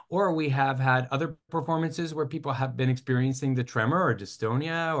tremor. Or we have had other performances where people have been experiencing the tremor or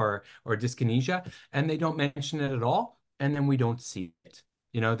dystonia or dyskinesia, and they don't mention it at all. And then we don't see it.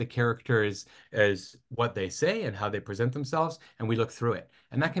 You know, the character is what they say and how they present themselves, and we look through it.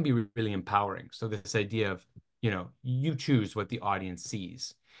 And that can be really empowering. So this idea of, you know, you choose what the audience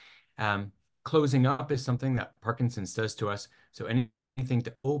sees. Closing up is something that Parkinson's does to us. So anything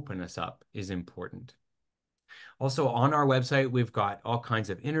to open us up is important. Also on our website, we've got all kinds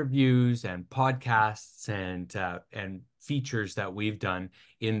of interviews and podcasts and features that we've done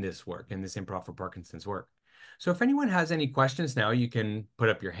in this work, in this Improv for Parkinson's work. So if anyone has any questions now, you can put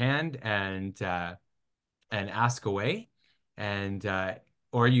up your hand and ask away, and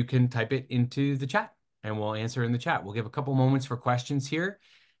or you can type it into the chat. and we'll answer in the chat. We'll give a couple moments for questions here.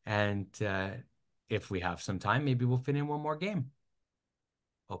 And if we have some time, maybe we'll fit in one more game.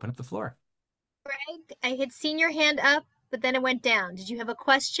 Open up the floor. Greg, I had seen your hand up, but then it went down. Did you have a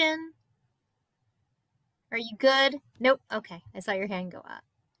question? Are you good? Nope. Okay. I saw your hand go up.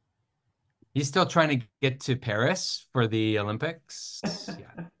 He's still trying to get to Paris for the Olympics.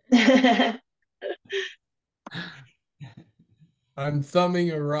 Yeah. I'm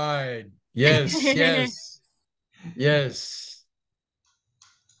thumbing a ride. Yes, yes, yes.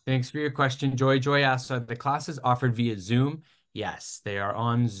 Thanks for your question, Joy. Joy asks, are the classes offered via Zoom? Yes, they are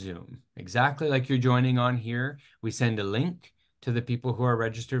on Zoom. Exactly like you're joining on here. We send a link to the people who are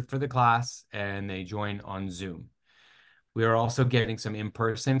registered for the class, and they join on Zoom. We are also getting some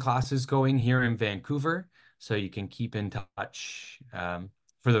in-person classes going here in Vancouver, so you can keep in touch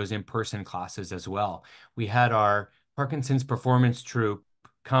for those in-person classes as well. We had our Parkinson's performance troupe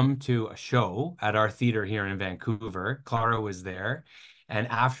come to a show at our theater here in Vancouver. Clara was there. And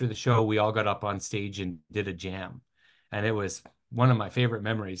after the show, we all got up on stage and did a jam. And it was one of my favorite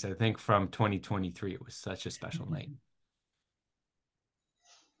memories, I think, from 2023. It was such a special night.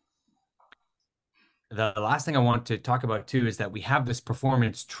 The last thing I want to talk about too is that we have this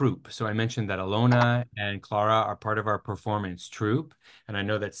performance troupe. So I mentioned that Alona and Clara are part of our performance troupe. And I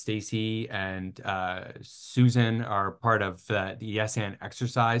know that Stacy and Susan are part of the Yes and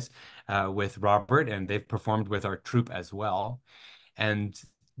exercise with Robert, and they've performed with our troupe as well. And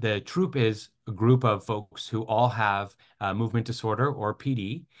the troupe is a group of folks who all have movement disorder or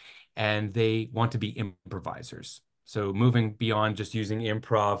PD, and they want to be improvisers. So moving beyond just using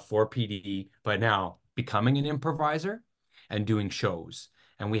improv for PD, but now becoming an improviser and doing shows.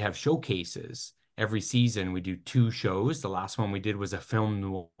 And we have showcases. Every season we do 2 shows. The last one we did was a film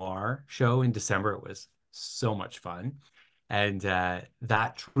noir show in December. It was so much fun. And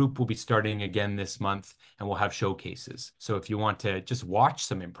that troupe will be starting again this month, and we'll have showcases. So if you want to just watch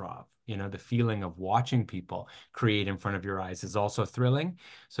some improv, you know, the feeling of watching people create in front of your eyes is also thrilling.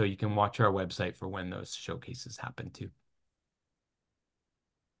 So you can watch our website for when those showcases happen too.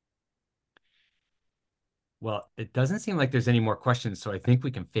 Well, it doesn't seem like there's any more questions, so I think we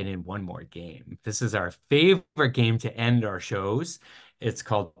can fit in one more game. This is our favorite game to end our shows. It's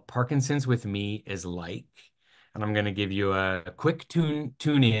called Parkinson's with Me is Like. And I'm going to give you a quick tune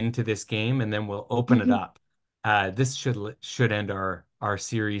in to this game, and then we'll open it up. This should end our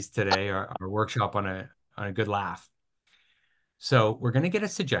series today, our workshop on a good laugh. So we're going to get a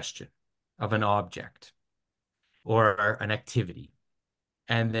suggestion of an object or an activity,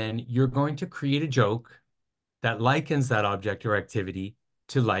 and then you're going to create a joke that likens that object or activity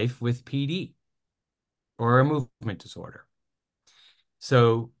to life with PD or a movement disorder.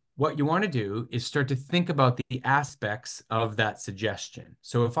 So what you want to do is start to think about the aspects of that suggestion.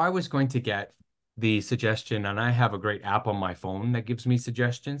 So if I was going to get the suggestion, and I have a great app on my phone that gives me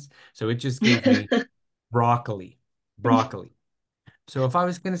suggestions, so it just gave me broccoli. So if I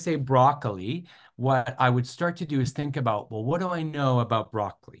was going to say broccoli, what I would start to do is think about, well, what do I know about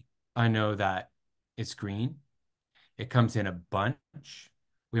broccoli? I know that it's green. It comes in a bunch.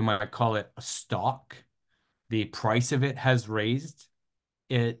 We might call it a stalk. The price of it has raised.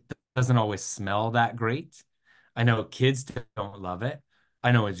 It doesn't always smell that great. I know kids don't love it.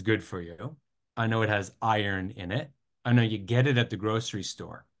 I know it's good for you. I know it has iron in it. I know you get it at the grocery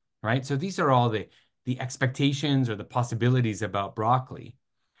store, right? So these are all the expectations or the possibilities about broccoli.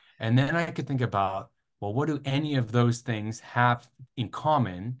 And then I could think about, well, what do any of those things have in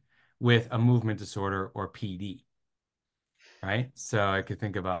common with a movement disorder or PD? Right? So I could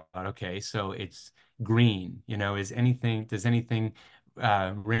think about, okay, so it's green, you know, does anything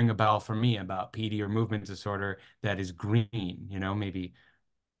ring a bell for me about PD or movement disorder that is green? You know, maybe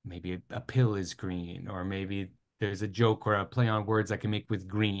a pill is green, or maybe there's a joke or a play on words I can make with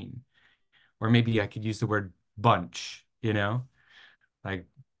green, or maybe I could use the word bunch, you know, like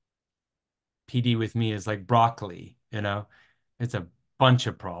PD with me is like broccoli, you know, it's a bunch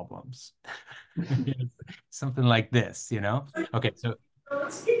of problems. Something like this, you know? Okay, so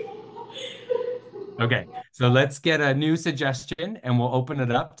let's get a new suggestion and we'll open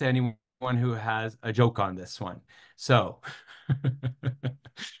it up to anyone who has a joke on this one. So,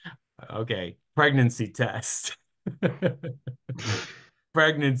 okay, pregnancy test.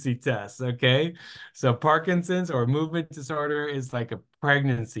 Pregnancy test, okay? So Parkinson's or movement disorder is like a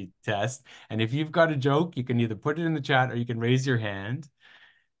pregnancy test. And if you've got a joke, you can either put it in the chat or you can raise your hand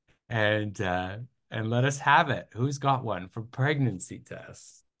and let us have it. Who's got one for pregnancy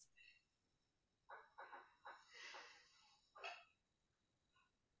tests?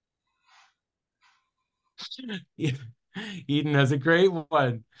 Eden has a great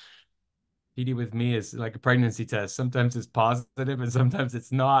one. PD with me is like a pregnancy test. Sometimes it's positive and sometimes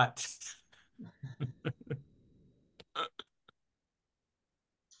it's not.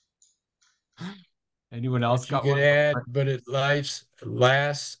 Anyone else You got could one? add, but it lasts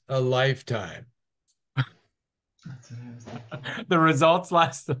a lifetime. That's what I was thinking. The results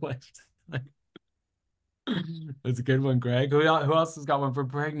last a lifetime. That's a good one, Greg. Who else has got one for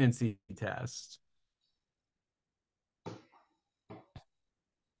pregnancy test?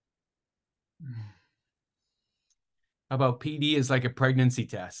 How about PD is like a pregnancy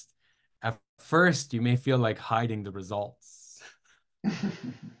test? At first, you may feel like hiding the results.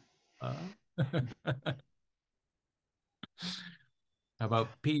 How about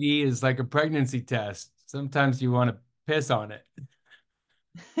PD is like a pregnancy test? Sometimes you want to piss on it.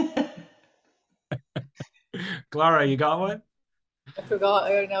 Clara, you got one? I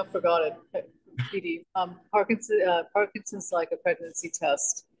now forgot it. PD. Parkinson's like a pregnancy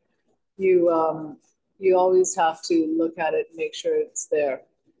test. You you always have to look at it and make sure it's there.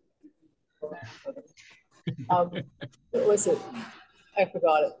 What was it? I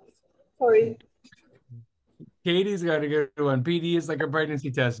forgot it. Sorry. Katie's got a good one. PD is like a pregnancy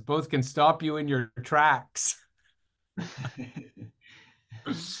test. Both can stop you in your tracks.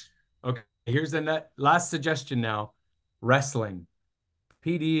 Okay, here's the last suggestion now. Wrestling.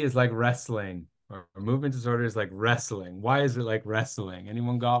 PD is like wrestling, or movement disorder is like wrestling. Why is it like wrestling?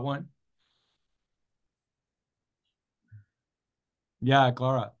 Anyone got one? Yeah,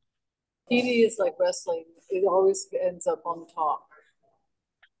 Clara. PD is like wrestling. It always ends up on top.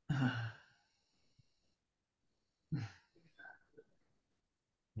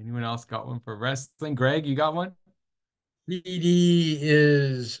 Anyone else got one for wrestling? Greg, you got one? PD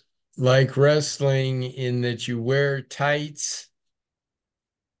is like wrestling in that you wear tights,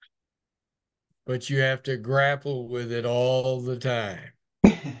 but you have to grapple with it all the time.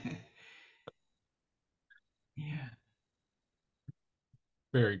 Yeah.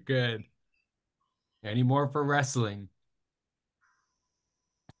 Very good. Any more for wrestling?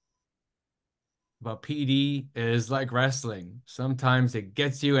 But PD is like wrestling. Sometimes it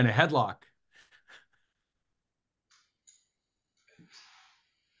gets you in a headlock.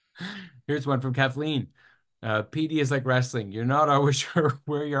 Here's one from Kathleen. PD is like wrestling. You're not always sure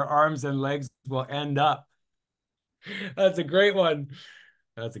where your arms and legs will end up. That's a great one.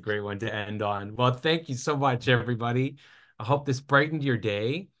 That's a great one to end on. Well, thank you so much, everybody. I hope this brightened your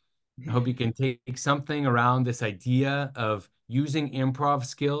day. I hope you can take something around this idea of using improv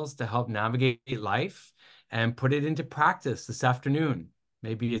skills to help navigate life and put it into practice this afternoon.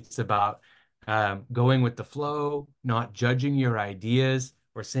 Maybe it's about going with the flow, not judging your ideas,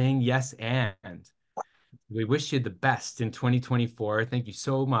 or saying yes and. We wish you the best in 2024. Thank you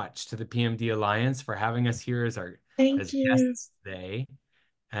so much to the PMD Alliance for having us here as Thank you. guests today.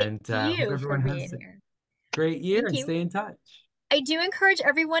 And Thank hope you for everyone being has a here. great year Thank and you. stay in touch. I do encourage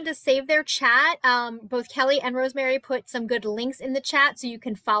everyone to save their chat. Both Kelly and Rosemary put some good links in the chat so you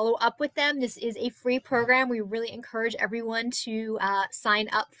can follow up with them. This is a free program. We really encourage everyone to sign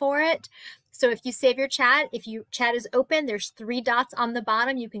up for it. So if you save your chat, if your chat is open, there's 3 dots on the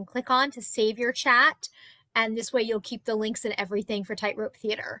bottom you can click on to save your chat. And this way you'll keep the links and everything for Tightrope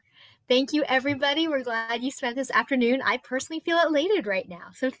Theatre. Thank you, everybody. We're glad you spent this afternoon. I personally feel elated right now.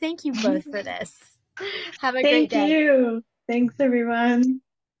 So thank you both for this. Have a great day. Thank you. Thanks, everyone.